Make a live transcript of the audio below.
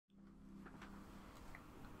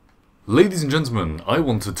Ladies and gentlemen, I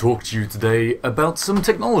want to talk to you today about some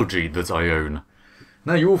technology that I own.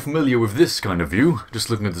 Now, you're all familiar with this kind of view. Just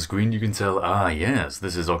looking at the screen, you can tell, yes,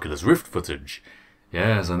 this is Oculus Rift footage.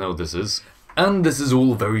 Yes, I know what this is. And this is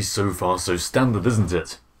all very so far so standard, isn't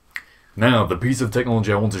it? Now, the piece of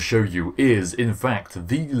technology I want to show you is, in fact,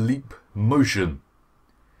 the Leap Motion.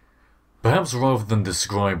 Perhaps rather than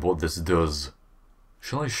describe what this does,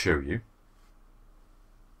 shall I show you?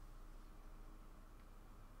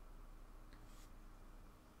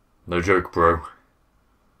 No joke, bro.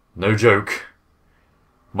 No joke.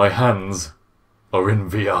 My hands are in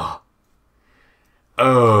VR.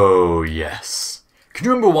 Oh, yes. Can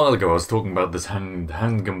you remember a while ago I was talking about this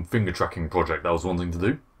handgun finger tracking project that I was wanting to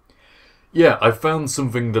do? Yeah, I found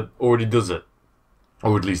something that already does it.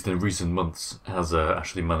 Or at least in recent months has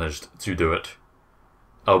actually managed to do it.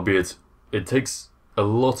 Albeit, it takes a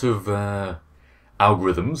lot of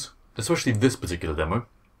algorithms, especially this particular demo,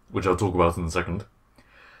 which I'll talk about in a second.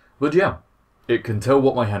 But yeah, it can tell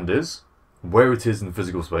what my hand is, where it is in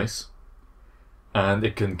physical space, and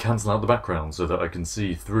it can cancel out the background so that I can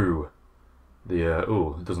see through the,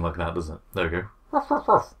 oh, it doesn't like that, does it? There we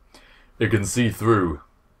go. It can see through,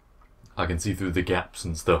 I can see through the gaps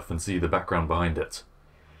and stuff and see the background behind it.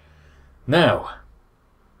 Now,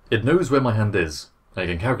 it knows where my hand is, and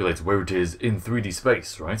it can calculate where it is in 3D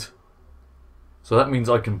space, right? So that means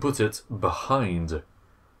I can put it behind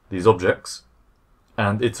these objects,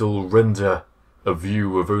 and it'll render a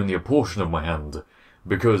view of only a portion of my hand,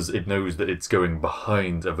 because it knows that it's going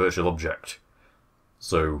behind a virtual object.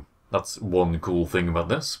 So that's one cool thing about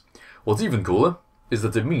this. What's even cooler is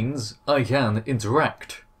that it means I can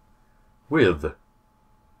interact with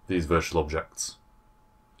these virtual objects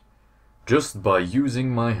just by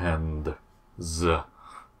using my hands,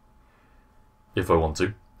 if I want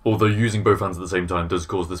to. Although using both hands at the same time does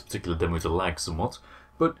cause this particular demo to lag somewhat,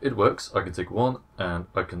 but it works. I can take one, and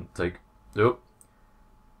I can take... Oh,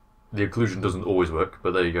 the occlusion doesn't always work,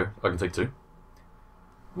 but there you go. I can take two.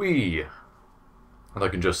 Whee! And I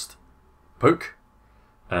can just poke,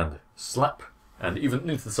 and slap, and even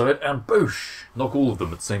into the side, and boosh! Knock all of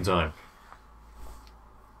them at the same time.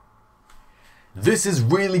 This is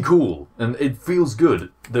really cool, and it feels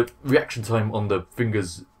good. The reaction time on the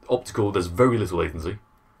fingers optical, there's very little latency.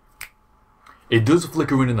 It does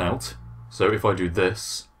flicker in and out, so if I do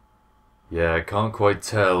this, yeah, I can't quite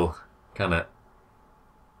tell, can it?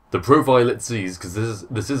 The profile it sees, because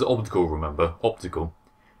this is optical, remember, optical.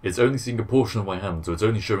 It's only seeing a portion of my hand, so it's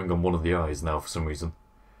only showing on one of the eyes now for some reason.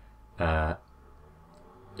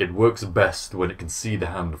 It works best when it can see the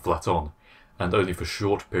hand flat on, and only for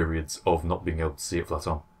short periods of not being able to see it flat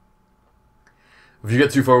on. If you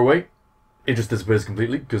get too far away, it just disappears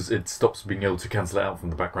completely, because it stops being able to cancel it out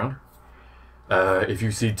from the background. If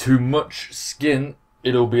you see too much skin,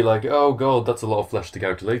 it'll be like, oh god, that's a lot of flesh to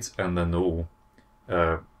calculate, and then it'll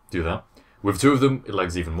do that. With two of them, it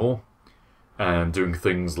lags even more, and doing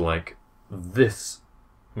things like this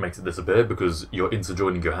makes it disappear, because you're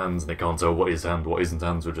interjoining your hands and it can't tell what is hand, what isn't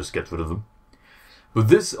hand, so it just gets rid of them. But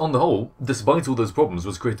this, on the whole, despite all those problems,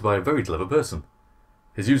 was created by a very clever person.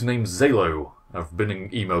 His username's Zalo. I've been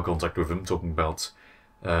in email contact with him, talking about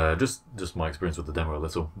just my experience with the demo a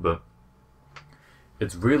little, but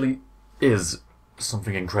it really is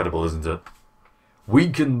something incredible, isn't it? We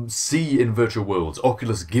can see in virtual worlds.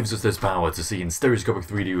 Oculus gives us this power to see in stereoscopic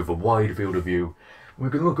 3D with a wide field of view. We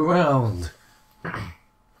can look around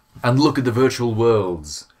and look at the virtual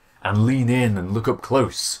worlds and lean in and look up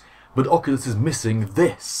close. But Oculus is missing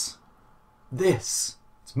this. It's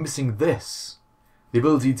missing this. The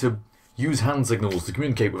ability to use hand signals to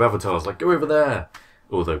communicate with avatars, like go over there.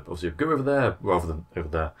 Although, obviously, go over there rather than over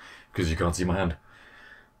there, because you can't see my hand.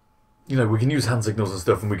 You know, we can use hand signals and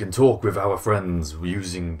stuff, and we can talk with our friends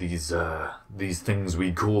using these things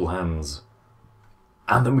we call hands.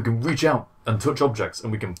 And then we can reach out and touch objects,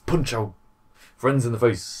 and we can punch our friends in the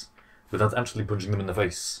face without actually punching them in the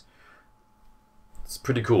face. It's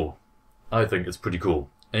pretty cool. I think it's pretty cool.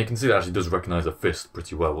 And you can see it actually does recognise a fist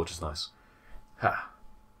pretty well, which is nice. Ha.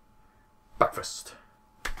 Back fist.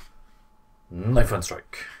 Knife hand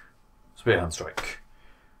strike. Spear hand strike.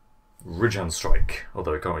 Ridge hand strike,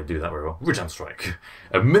 although I can't really do that very well. Ridge hand strike.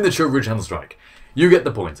 A miniature ridge hand strike. You get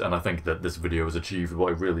the point, and I think that this video has achieved what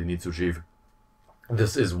I really need to achieve.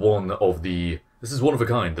 This is one of a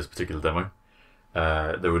kind, this particular demo.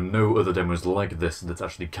 There are no other demos like this that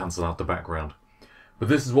actually cancel out the background. But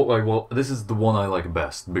this is this is the one I like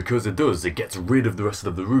best, because it gets rid of the rest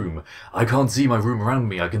of the room. I can't see my room around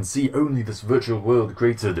me, I can see only this virtual world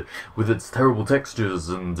created with its terrible textures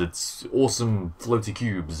and its awesome floaty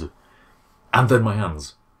cubes. And then my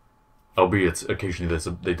hands. albeit occasionally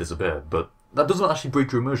they disappear, but that doesn't actually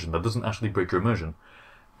break your immersion. That doesn't actually break your immersion.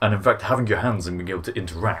 And in fact, having your hands and being able to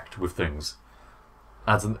interact with things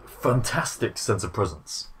adds a fantastic sense of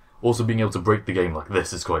presence. Also, being able to break the game like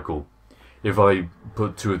this is quite cool. If I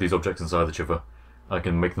put two of these objects inside each other, I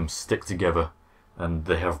can make them stick together, and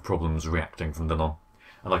they have problems reacting from then on.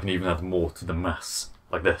 And I can even add more to the mass,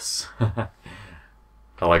 like this. I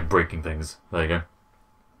like breaking things. There you go.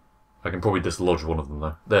 I can probably dislodge one of them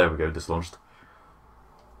though. There we go, dislodged.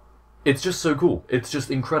 It's just so cool. It's just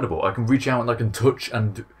incredible. I can reach out and I can touch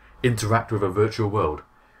and interact with a virtual world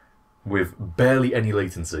with barely any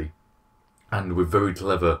latency and with very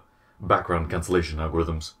clever background cancellation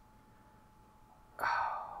algorithms.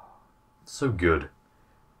 So good.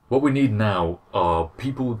 What we need now are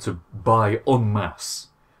people to buy en masse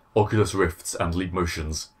Oculus Rifts and Leap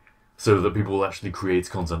Motions so that people will actually create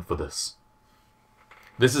content for this.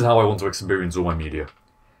 This is how I want to experience all my media.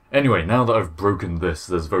 Anyway, now that I've broken this,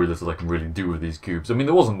 there's very little I can really do with these cubes. I mean,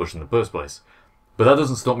 there wasn't much in the first place. But that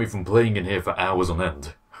doesn't stop me from playing in here for hours on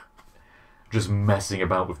end. Just messing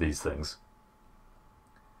about with these things.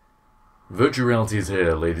 Virtual reality is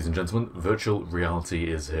here, ladies and gentlemen. Virtual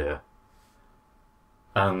reality is here.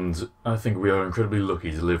 And I think we are incredibly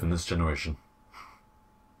lucky to live in this generation.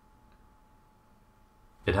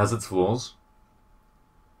 It has its flaws.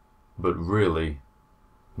 But really,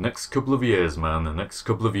 next couple of years, man, the next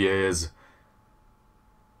couple of years...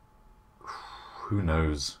 Who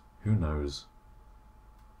knows? Who knows?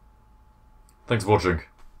 Thanks for watching.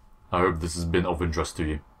 I hope this has been of interest to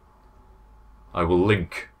you. I will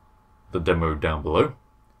link the demo down below,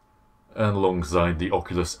 and alongside the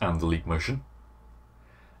Oculus and the Leap Motion.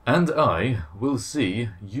 And I will see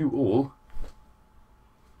you all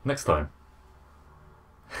next time.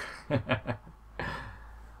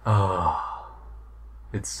 Ah,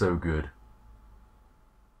 it's so good.